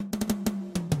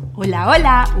Hola,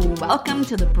 hola! Welcome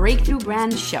to the Breakthrough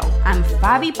Brand Show. I'm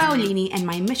Fabi Paolini, and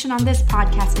my mission on this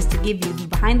podcast is to give you the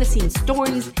behind-the-scenes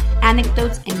stories,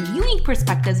 anecdotes, and unique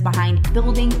perspectives behind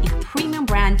building a premium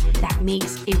brand that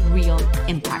makes a real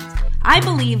impact. I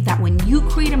believe that when you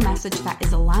create a message that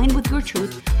is aligned with your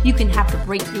truth, you can have the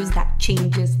breakthroughs that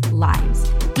changes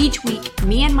lives. Each week,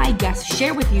 me and my guests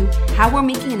share with you how we're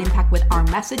making an impact with our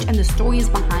message and the stories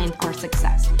behind our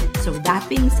success. So that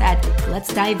being said,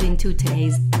 let's dive into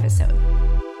today's episode.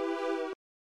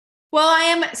 Well, I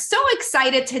am so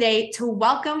excited today to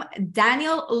welcome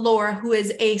Danielle Lohr, who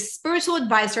is a spiritual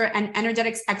advisor and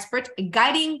energetics expert,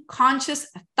 guiding conscious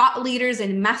thought leaders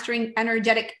in mastering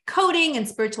energetic coding and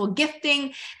spiritual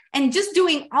gifting, and just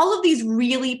doing all of these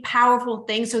really powerful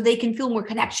things so they can feel more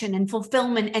connection and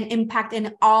fulfillment and impact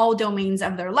in all domains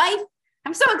of their life.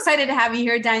 I'm so excited to have you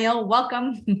here, Danielle.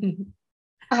 Welcome.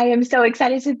 I am so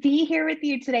excited to be here with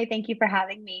you today. Thank you for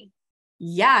having me.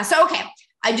 Yeah. So, okay.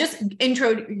 I just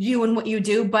introed you and what you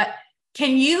do, but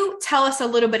can you tell us a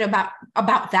little bit about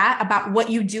that, about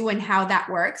what you do and how that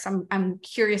works? I'm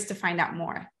curious to find out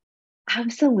more.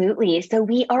 Absolutely. So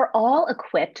we are all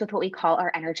equipped with what we call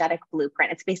our energetic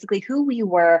blueprint. It's basically who we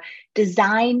were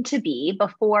designed to be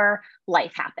before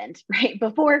life happened, right?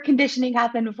 Before conditioning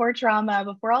happened, before trauma,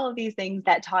 before all of these things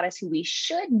that taught us who we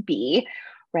should be.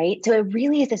 Right. So it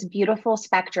really is this beautiful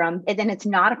spectrum. And then it's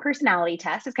not a personality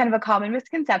test. It's kind of a common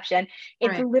misconception.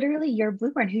 It's Right. literally your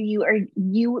blueprint, who you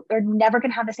are never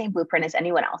going to have the same blueprint as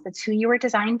anyone else. It's who you were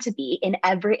designed to be in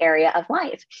every area of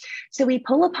life. So we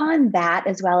pull upon that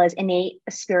as well as innate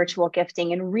spiritual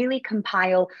gifting and really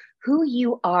compile who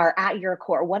you are at your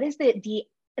core. What is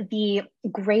the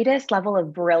greatest level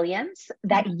of brilliance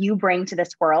that you bring to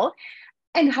this world?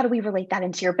 And how do we relate that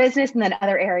into your business and then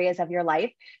other areas of your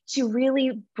life to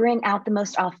really bring out the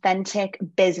most authentic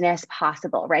business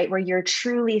possible, right? Where you're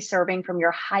truly serving from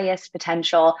your highest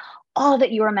potential, all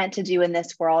that you are meant to do in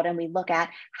this world. And we look at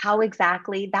how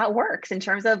exactly that works in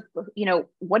terms of,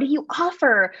 what do you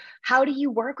offer? How do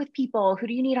you work with people? Who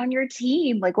do you need on your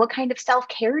team? Like, what kind of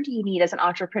self-care do you need as an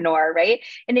entrepreneur, right?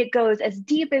 And it goes as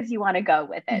deep as you want to go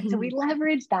with it. So we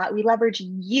leverage that. We leverage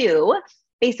you.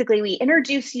 Basically, we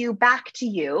introduce you back to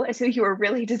you as who you were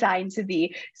really designed to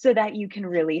be so that you can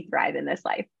really thrive in this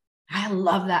life. I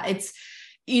love that. It's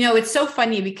so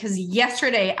funny because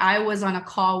yesterday I was on a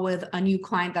call with a new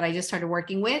client that I just started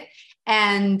working with.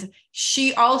 And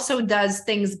she also does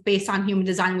things based on human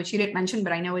design, which you didn't mention,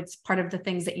 but I know it's part of the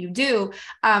things that you do.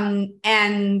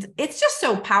 And it's just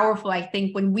so powerful, I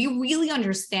think, when we really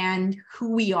understand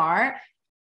who we are.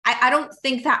 I don't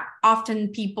think that often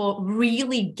people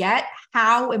really get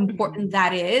how important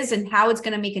that is and how it's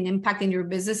going to make an impact in your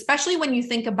business, especially when you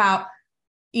think about,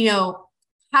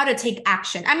 how to take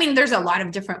action. I mean, there's a lot of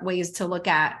different ways to look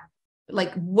at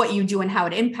like what you do and how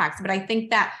it impacts. But I think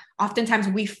that oftentimes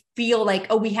we feel like,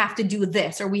 oh, we have to do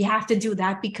this or we have to do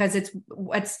that because it's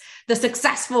the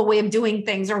successful way of doing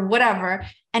things or whatever.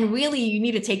 And really, you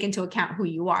need to take into account who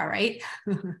you are, right?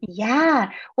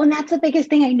 Yeah. Well, and that's the biggest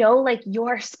thing. I know, like,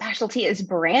 your specialty is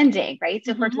branding, right?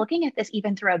 So if we're looking at this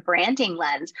even through a branding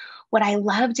lens, what I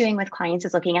love doing with clients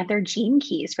is looking at their gene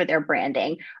keys for their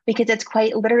branding, because it's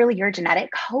quite literally your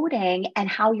genetic coding and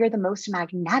how you're the most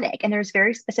magnetic. And there's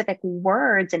very specific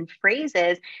words and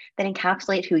phrases that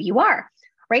encapsulate who you are.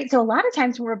 Right. So a lot of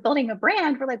times when we're building a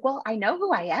brand, we're like, well, I know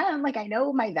who I am. Like, I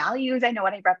know my values, I know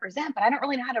what I represent, but I don't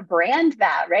really know how to brand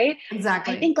that. Right.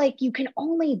 Exactly. I think like you can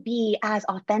only be as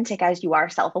authentic as you are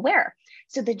self-aware.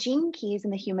 So the gene keys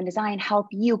and the human design help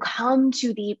you come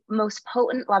to the most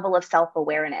potent level of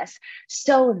self-awareness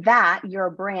so that your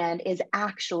brand is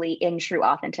actually in true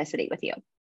authenticity with you.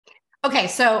 Okay.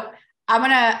 So I'm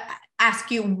going to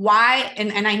ask you why,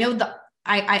 and I know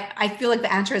I feel like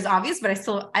the answer is obvious, but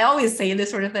I always say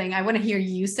this sort of thing. I want to hear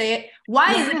you say it.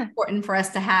 Why is it important for us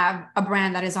to have a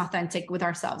brand that is authentic with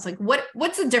ourselves? Like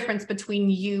what's the difference between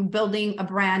you building a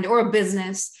brand or a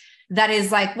business that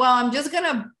is like, well, I'm just going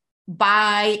to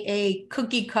buy a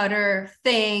cookie cutter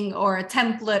thing or a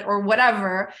template or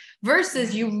whatever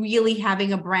versus you really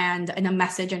having a brand and a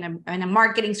message and a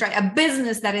marketing strategy, a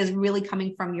business that is really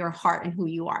coming from your heart and who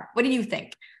you are. What do you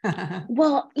think?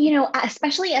 Well,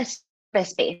 especially as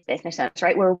service-based business owners,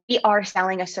 right? Where we are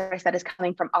selling a service that is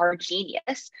coming from our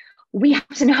genius, we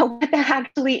have to know what that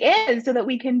actually is so that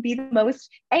we can be the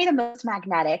most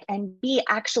magnetic and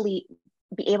actually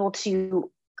be able to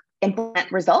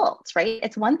implement results, right?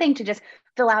 It's one thing to just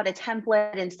fill out a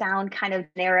template and sound kind of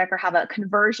generic or have a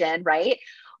conversion, right?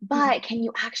 But can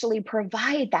you actually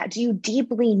provide that? Do you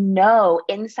deeply know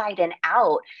inside and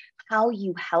out how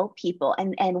you help people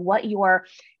and what your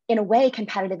in a way,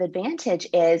 competitive advantage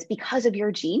is because of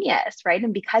your genius, right?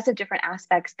 And because of different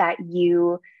aspects that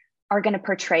you are going to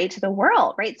portray to the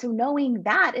world, right? So knowing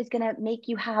that is going to make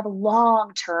you have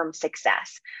long-term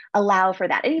success. Allow for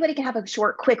that. Anybody can have a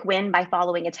short, quick win by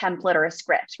following a template or a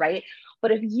script, right?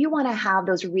 But if you want to have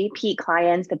those repeat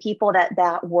clients, the people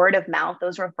that word of mouth,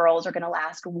 those referrals are going to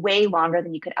last way longer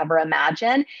than you could ever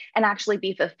imagine and actually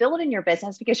be fulfilled in your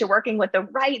business because you're working with the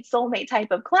right soulmate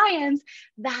type of clients.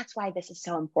 That's why this is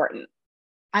so important.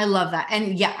 I love that.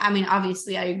 And yeah, I mean,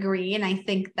 obviously I agree. And I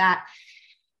think that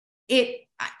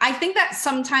I think that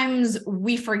sometimes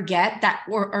we forget that,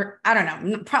 or I don't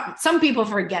know, some people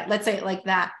forget, let's say it like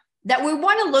that we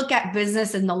want to look at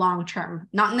business in the long term,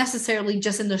 not necessarily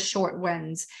just in the short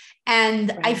wins. And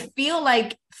right. I feel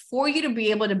like for you to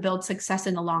be able to build success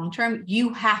in the long term,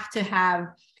 you have to have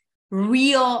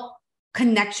real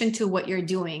connection to what you're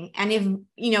doing. And if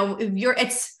you're,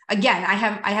 it's again, I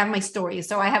have my story.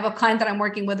 So I have a client that I'm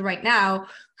working with right now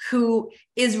who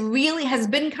has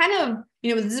been kind of,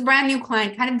 this is a brand new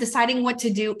client, kind of deciding what to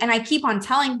do. And I keep on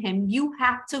telling him, you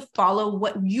have to follow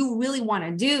what you really want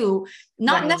to do,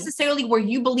 not necessarily where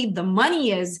you believe the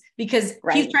money is, because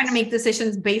he's trying to make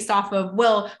decisions based off of,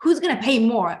 well, who's going to pay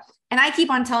more? And I keep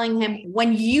on telling him,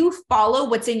 when you follow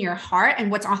what's in your heart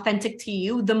and what's authentic to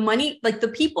you, the money, like the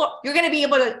people, you're going to be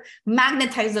able to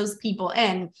magnetize those people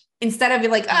in instead of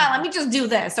like, let me just do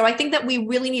this. So I think that we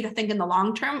really need to think in the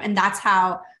long term. And that's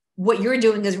how what you're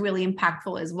doing is really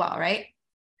impactful as well, right?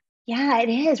 Yeah, it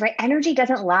is, right? Energy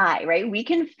doesn't lie, right? We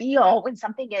can feel when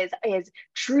something is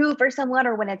true for someone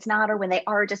or when it's not, or when they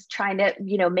are just trying to,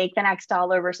 make the next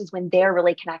dollar versus when they're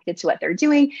really connected to what they're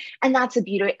doing. And that's the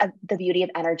beauty of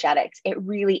energetics. It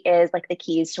really is like the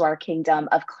keys to our kingdom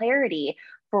of clarity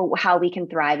for how we can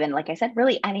thrive in, like I said,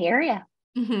 really any area.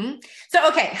 Mm-hmm. So,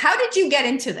 okay. How did you get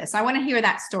into this? I want to hear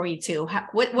that story too.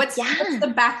 What's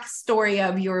the backstory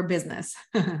of your business?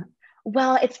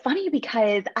 Well, it's funny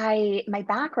because my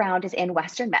background is in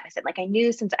Western medicine. Like I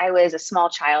knew since I was a small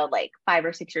child, like 5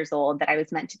 or 6 years old, that I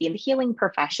was meant to be in the healing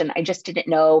profession. I just didn't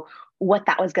know what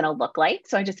that was going to look like.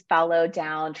 So I just followed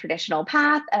down traditional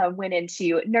path, went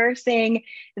into nursing,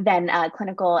 then a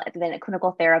clinical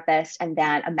therapist, and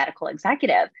then a medical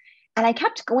executive. And I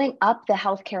kept going up the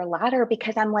healthcare ladder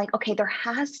because I'm like, okay, there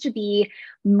has to be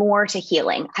more to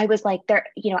healing. I was like,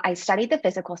 I studied the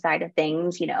physical side of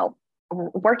things,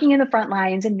 working in the front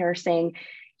lines and nursing,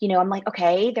 I'm like,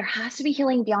 okay, there has to be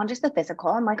healing beyond just the physical.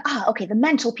 I'm like, okay, the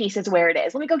mental piece is where it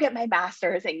is. Let me go get my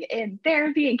master's in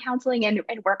therapy and counseling and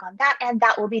work on that. And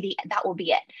that will be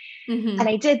it. Mm-hmm. And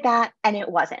I did that and it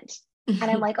wasn't. Mm-hmm.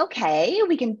 And I'm like, okay,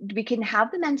 we can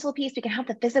have the mental piece, we can have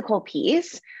the physical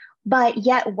piece, but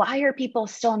yet why are people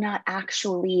still not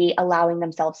actually allowing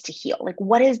themselves to heal? Like,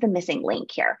 what is the missing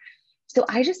link here? So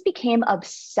I just became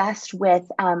obsessed with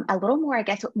a little more, I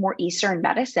guess, more Eastern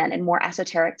medicine and more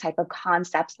esoteric type of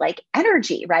concepts like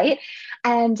energy, right?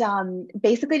 And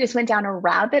basically just went down a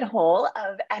rabbit hole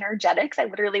of energetics. I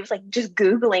literally was like just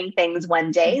Googling things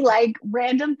one day, like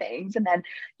random things. And then,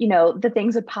 the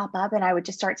things would pop up and I would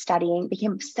just start studying,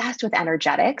 became obsessed with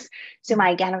energetics. So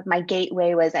my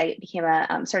gateway was I became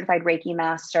a certified Reiki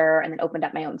master and then opened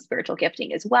up my own spiritual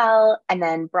gifting as well. And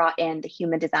then brought in the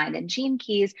human design and gene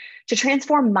keys to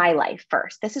transform my life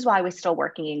first. This is why I was still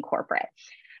working in corporate.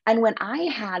 And when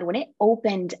it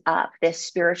opened up this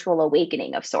spiritual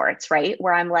awakening of sorts, right?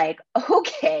 Where I'm like,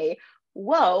 okay,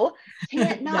 whoa,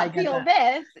 can't not feel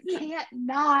this, can't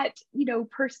not,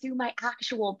 pursue my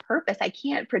actual purpose. I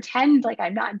can't pretend like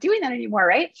I'm not doing that anymore,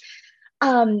 right?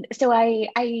 So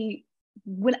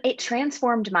when it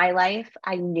transformed my life,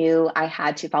 I knew I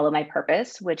had to follow my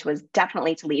purpose, which was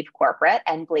definitely to leave corporate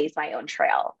and blaze my own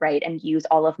trail, right? And use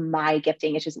all of my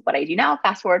gifting, which is what I do now,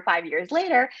 fast forward 5 years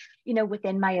later,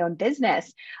 within my own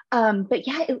business. But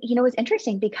yeah, it was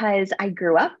interesting because I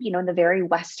grew up, in the very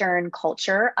Western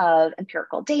culture of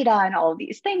empirical data and all of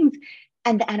these things.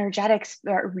 And the energetics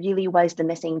really was the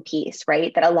missing piece,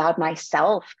 right? That allowed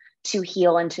myself to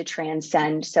heal and to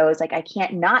transcend. So it's like, I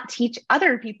can't not teach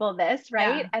other people this,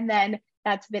 right? Yeah. And then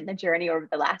that's been the journey over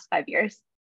the last 5 years.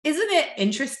 Isn't it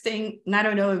interesting? And I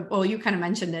don't know, well, you kind of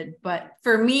mentioned it, but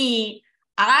for me,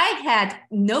 I had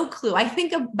no clue. I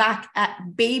think back at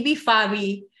baby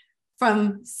Fabi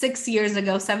from 7 years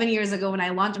ago when I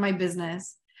launched my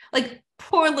business, like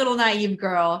poor little naive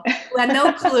girl who had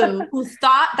no clue, who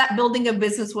thought that building a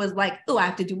business was like, oh, I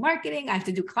have to do marketing, I have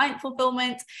to do client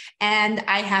fulfillment, and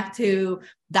I have to,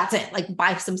 that's it, like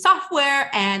buy some software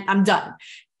and I'm done.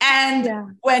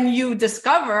 And when you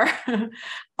discover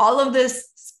all of this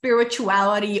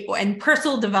spirituality and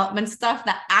personal development stuff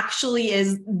that actually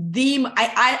is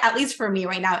I at least for me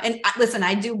right now. And listen,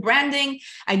 I do branding,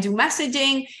 I do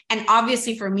messaging, and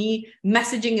obviously for me,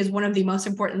 messaging is one of the most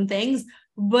important things,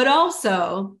 but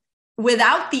also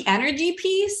without the energy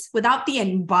piece, without the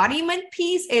embodiment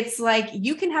piece, it's like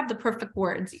you can have the perfect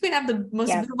words, you can have the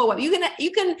most beautiful words.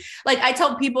 You can like I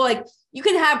tell people, like you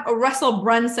can have a Russell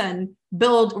Brunson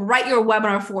write your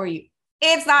webinar for you.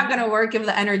 It's not going to work if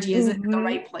the energy isn't in the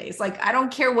right place. Like I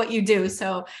don't care what you do.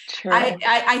 So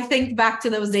I think back to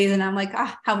those days and I'm like,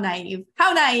 how naive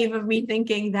of me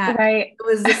thinking that it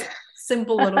was this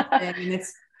simple little thing, and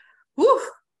it's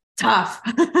tough.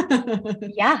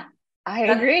 Yeah. I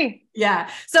agree. Yeah.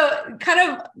 So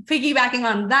kind of piggybacking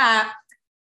on that,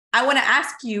 I want to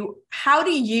ask you, how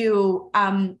do you,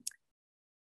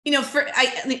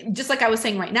 just like I was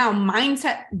saying right now,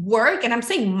 mindset work, and I'm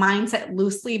saying mindset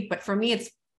loosely, but for me,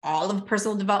 it's all of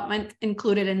personal development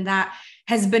included in that,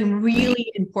 has been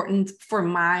really important for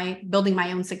building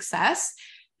my own success.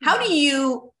 How do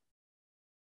you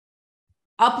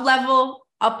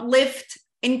uplift,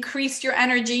 increase your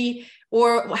energy?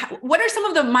 Or what are some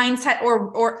of the mindset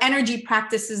or energy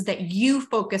practices that you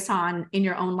focus on in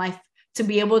your own life to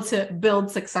be able to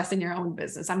build success in your own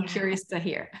business? I'm curious to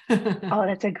hear. Oh,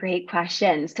 that's a great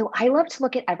question. So I love to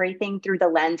look at everything through the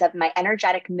lens of my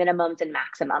energetic minimums and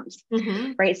maximums,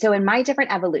 right? So in my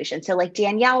different evolution, so like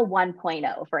Danielle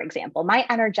 1.0, for example, my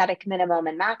energetic minimum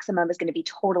and maximum is going to be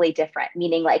totally different,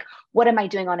 meaning like, what am I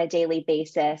doing on a daily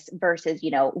basis versus,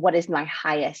 what is my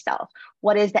highest self?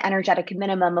 What is the energetic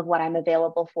minimum of what I'm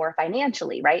available for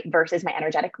financially, right? Versus my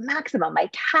energetic maximum, my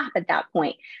cap at that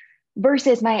point.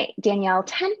 Versus my Danielle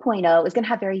 10.0 is going to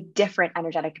have very different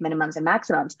energetic minimums and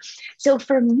maximums. So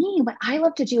for me, what I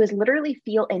love to do is literally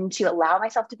allow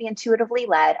myself to be intuitively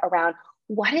led around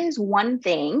what is one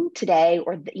thing today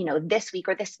or, this week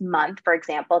or this month, for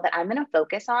example, that I'm going to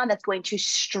focus on that's going to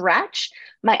stretch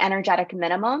my energetic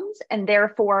minimums and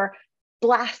therefore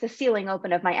blast the ceiling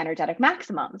open of my energetic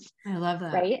maximums. I love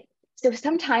that. Right. So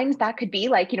sometimes that could be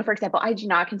like, for example, I do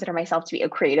not consider myself to be a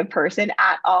creative person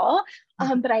at all.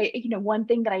 But one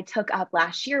thing that I took up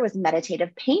last year was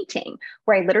meditative painting,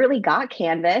 where I literally got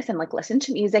canvas and like listened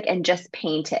to music and just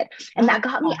painted. And that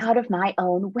got me out of my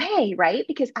own way, right?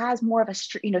 Because as more of a,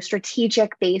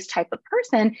 strategic based type of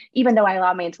person, even though I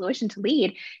allow my intuition to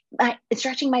lead,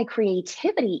 stretching my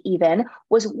creativity even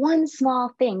was one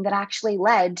small thing that actually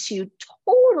led to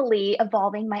totally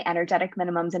evolving my energetic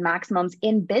minimums and maximums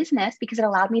in business, because it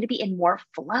allowed me to be in more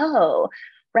flow,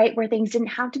 right? Where things didn't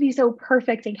have to be so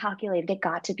perfect and calculated. It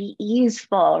got to be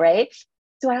easeful, right?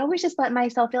 So I always just let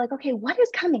myself feel like, okay, what is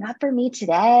coming up for me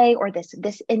today or this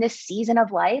in this season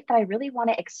of life that I really want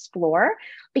to explore,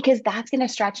 because that's going to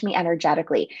stretch me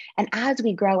energetically. And as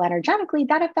we grow energetically,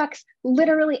 that affects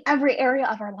literally every area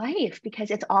of our life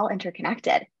because it's all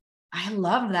interconnected. I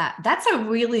love that. That's a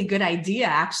really good idea,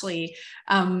 actually.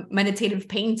 Meditative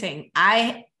painting.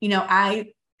 I did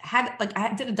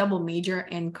a double major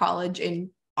in college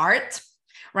in art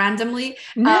randomly.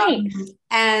 Nice.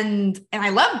 And I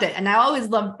loved it. And I always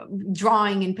loved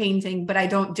drawing and painting, but I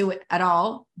don't do it at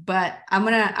all. But I'm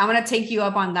gonna take you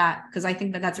up on that, because I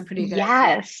think that's a pretty good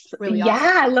idea. Really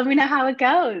awesome. Let me know how it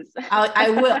goes.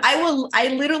 I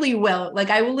literally will. Like,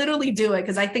 I will literally do it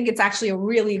because I think it's actually a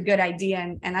really good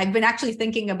idea. And I've been actually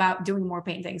thinking about doing more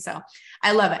painting. So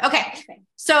I love it. Okay.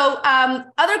 So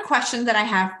other question that I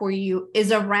have for you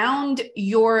is around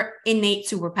your innate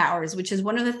superpowers, which is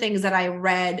one of the things that I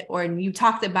read or you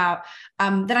talked about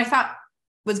that I thought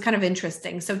was kind of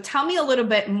interesting. So tell me a little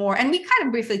bit more, and we kind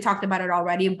of briefly talked about it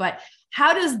already, but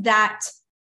how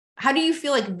do you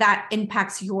feel like that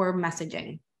impacts your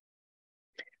messaging?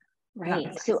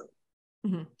 Right. So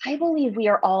I believe we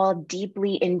are all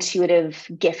deeply intuitive,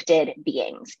 gifted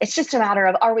beings. It's just a matter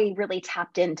of, are we really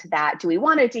tapped into that? Do we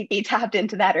want to be tapped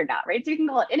into that or not? Right. So you can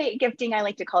call it innate gifting. I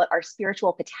like to call it our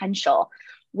spiritual potential,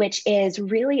 which is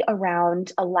really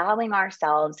around allowing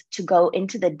ourselves to go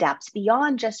into the depths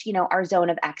beyond just, our zone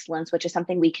of excellence, which is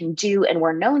something we can do and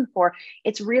we're known for.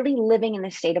 It's really living in the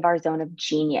state of our zone of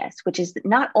genius, which is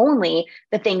not only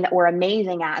the thing that we're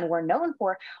amazing at and we're known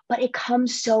for, but it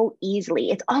comes so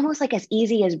easily. It's almost like as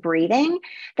easy as breathing,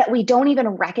 that we don't even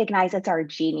recognize it's our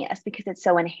genius because it's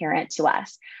so inherent to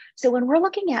us. So when we're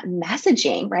looking at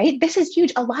messaging, right, this is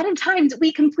huge. A lot of times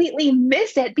we completely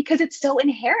miss it because it's so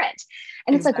inherent.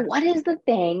 And it's like, what is the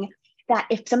thing that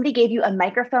if somebody gave you a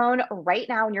microphone right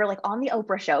now and you're like on the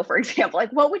Oprah show, for example,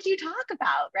 like what would you talk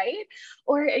about, right?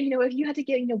 Or, if you had to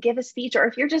give a speech, or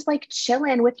if you're just like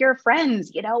chilling with your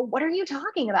friends, what are you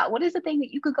talking about? What is the thing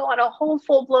that you could go on a whole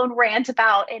full-blown rant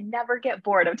about and never get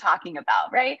bored of talking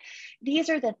about, right? These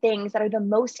are the things that are the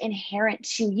most inherent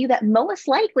to you that most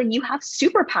likely you have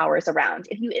superpowers around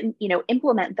if you,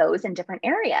 implement those in different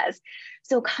areas.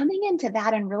 So coming into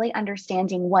that and really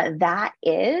understanding what that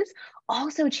is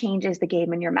also changes the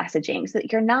game in your messaging, so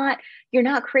that you're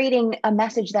not creating a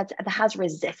message that has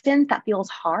resistance, that feels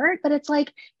hard, but it's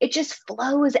like it just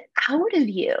flows out of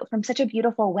you from such a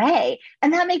beautiful way,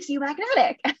 and that makes you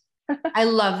magnetic. I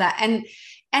love that. And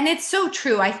it's so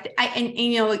true.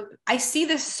 I see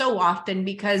this so often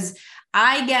because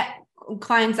I get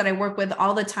clients that I work with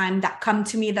all the time that come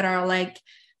to me that are like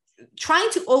trying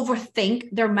to overthink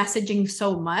their messaging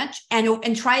so much and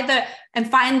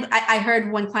find, I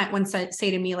heard one client once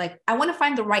say to me, like, I want to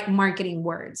find the right marketing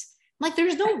words. I'm like,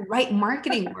 there's no right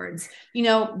marketing words.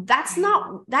 That's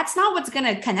not what's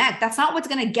going to connect. That's not what's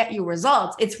going to get you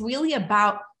results. It's really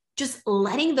about just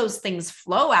letting those things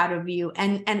flow out of you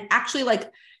and actually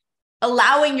like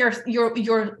allowing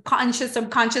your conscious,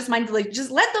 subconscious mind to like, just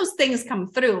let those things come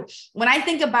through. When I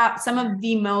think about some of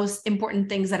the most important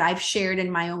things that I've shared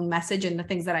in my own message and the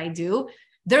things that I do,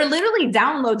 they're literally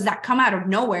downloads that come out of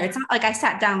nowhere. It's not like I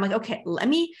sat down like, okay, let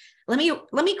me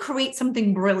create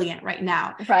something brilliant right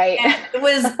now. Right. And it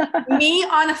was me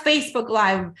on a Facebook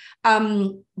Live,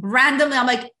 randomly. I'm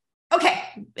like, okay,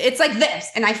 it's like this.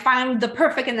 And I found the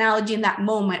perfect analogy in that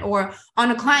moment, or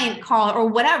on a client call or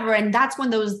whatever. And that's when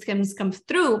those things come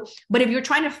through. But if you're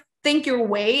trying to think your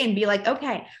way and be like,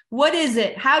 okay, what is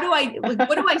it? What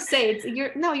do I say?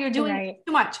 You're doing right.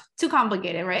 too much, too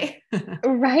complicated, right?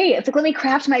 Right. It's like, let me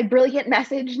craft my brilliant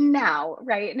message now.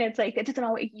 Right. And it's like,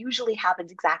 it usually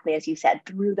happens exactly as you said,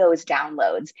 through those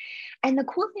downloads. And the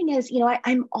cool thing is,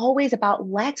 I'm always about,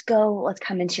 let's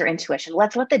come into your intuition.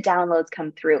 Let's let the downloads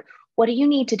come through. What do you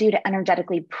need to do to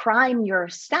energetically prime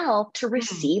yourself to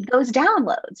receive those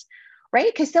downloads?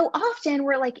 Right? Because so often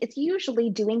we're like, it's usually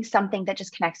doing something that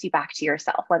just connects you back to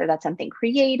yourself, whether that's something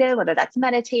creative, whether that's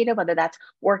meditative, whether that's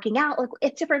working out. Like,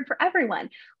 it's different for everyone.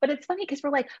 But it's funny because we're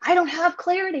like, I don't have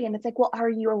clarity. And it's like, well, are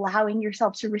you allowing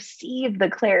yourself to receive the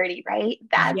clarity? Right?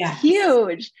 That's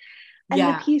huge. And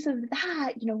the piece of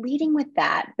that, leading with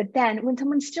that. But then when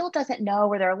someone still doesn't know,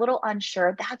 or they're a little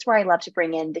unsure, that's where I love to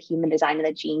bring in the human design and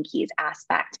the gene keys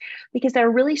aspect, because there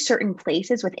are really certain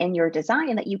places within your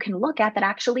design that you can look at that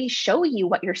actually show you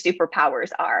what your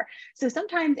superpowers are. So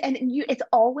sometimes,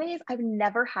 I've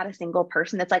never had a single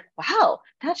person that's like, wow,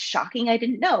 that's shocking, I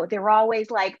didn't know. They were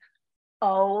always like,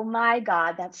 oh my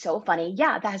God, that's so funny.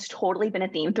 Yeah, that has totally been a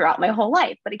theme throughout my whole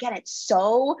life. But again, it's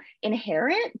so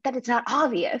inherent that it's not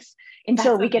obvious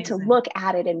until we get to look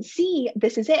at it and see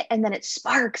this is it. And then it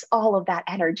sparks all of that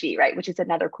energy, right? Which is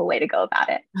another cool way to go about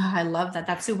it. Oh, I love that.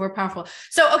 That's super powerful.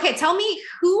 So, okay, tell me,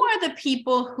 who are the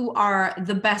people who are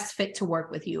the best fit to work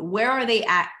with you? Where are they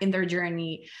at in their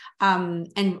journey?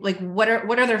 And like, what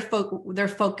are their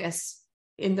focus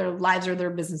in their lives or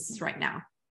their businesses right now?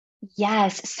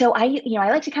 Yes. So I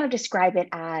like to kind of describe it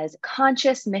as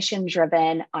conscious,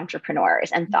 mission-driven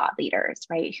entrepreneurs and thought leaders,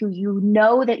 right? Who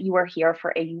that you are here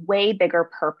for a way bigger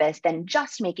purpose than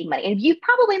just making money. And you've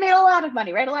probably made a lot of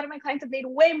money, right? A lot of my clients have made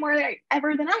way more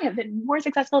ever than I have, been more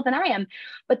successful than I am,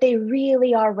 but they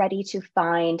really are ready to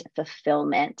find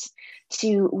fulfillment,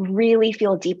 to really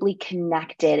feel deeply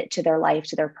connected to their life,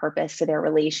 to their purpose, to their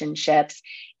relationships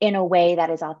in a way that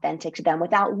is authentic to them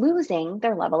without losing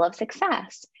their level of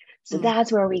success. So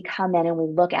that's where we come in and we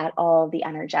look at all the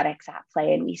energetics at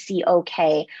play and we see,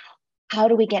 okay, how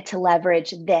do we get to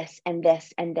leverage this and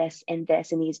this and this and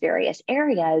this in these various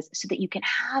areas so that you can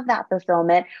have that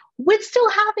fulfillment with still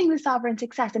having the sovereign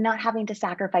success and not having to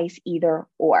sacrifice either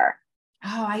or.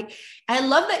 Oh, I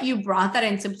love that you brought that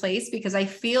into place, because I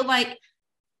feel like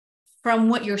from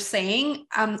what you're saying,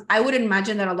 I would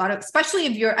imagine that a lot of, especially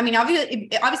if you're,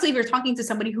 obviously if you're talking to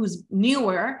somebody who's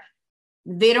newer,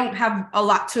 they don't have a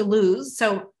lot to lose.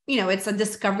 So, it's a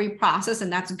discovery process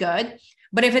and that's good.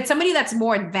 But if it's somebody that's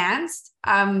more advanced,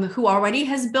 who already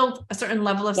has built a certain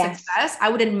level of success, I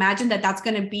would imagine that that's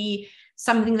going to be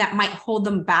something that might hold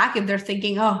them back if they're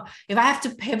thinking, oh, if I have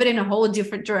to pivot in a whole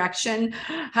different direction,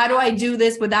 how do I do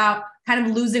this without kind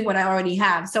of losing what I already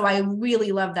have? So I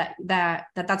really love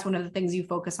that's one of the things you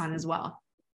focus on as well.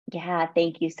 Yeah,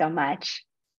 thank you so much.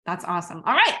 That's awesome.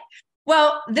 All right.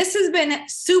 Well, this has been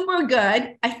super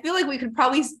good. I feel like we could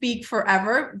probably speak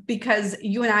forever because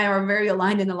you and I are very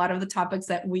aligned in a lot of the topics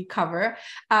that we cover.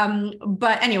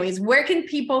 But anyways, where can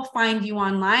people find you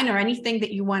online, or anything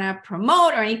that you want to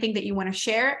promote or anything that you want to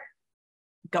share?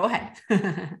 Go ahead.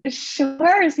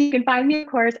 Sure. So you can find me, of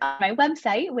course, on my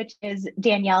website, which is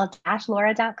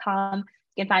danielle-laura.com.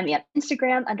 You can find me on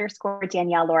Instagram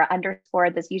 _Danielle Laura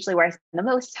 _. That's usually where I spend the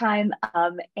most time,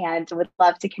 and would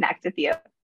love to connect with you.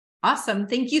 Awesome.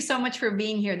 Thank you so much for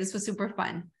being here. This was super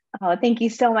fun. Oh, thank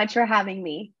you so much for having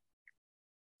me.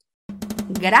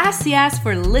 Gracias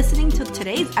for listening to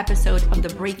today's episode of the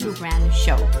Breakthrough Brand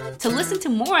Show. To listen to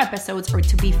more episodes or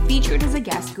to be featured as a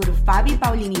guest, go to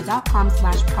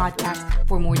fabipaolini.com/podcast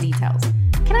for more details.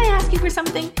 Can I ask you for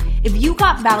something? If you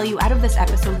got value out of this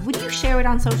episode, would you share it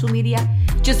on social media?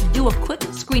 Just do a quick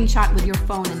screenshot with your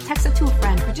phone and text it to a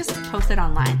friend, or just post it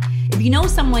online. If you know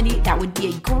somebody that would be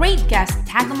a great guest,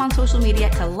 tag them on social media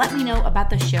to let me know about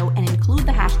the show and include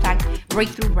the hashtag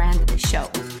Breakthrough Brand Show.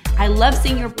 I love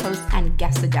seeing your posts and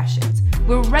guest suggestions.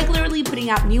 We're regularly putting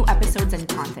out new episodes and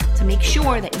content. To make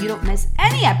sure that you don't miss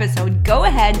any episode, go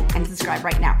ahead and subscribe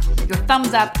right now. Your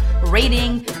thumbs up,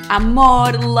 rating,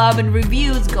 amor, love, and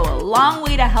reviews go a long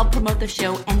way to help promote the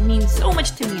show and mean so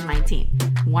much to me and my team.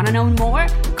 Want to know more?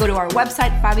 Go to our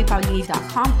website,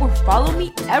 fabipaolini.com, or follow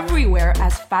me everywhere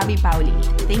as Fabi Paolini.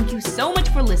 Thank you so much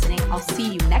for listening. I'll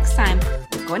see you next time.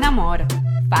 Con amor,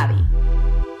 Fabi.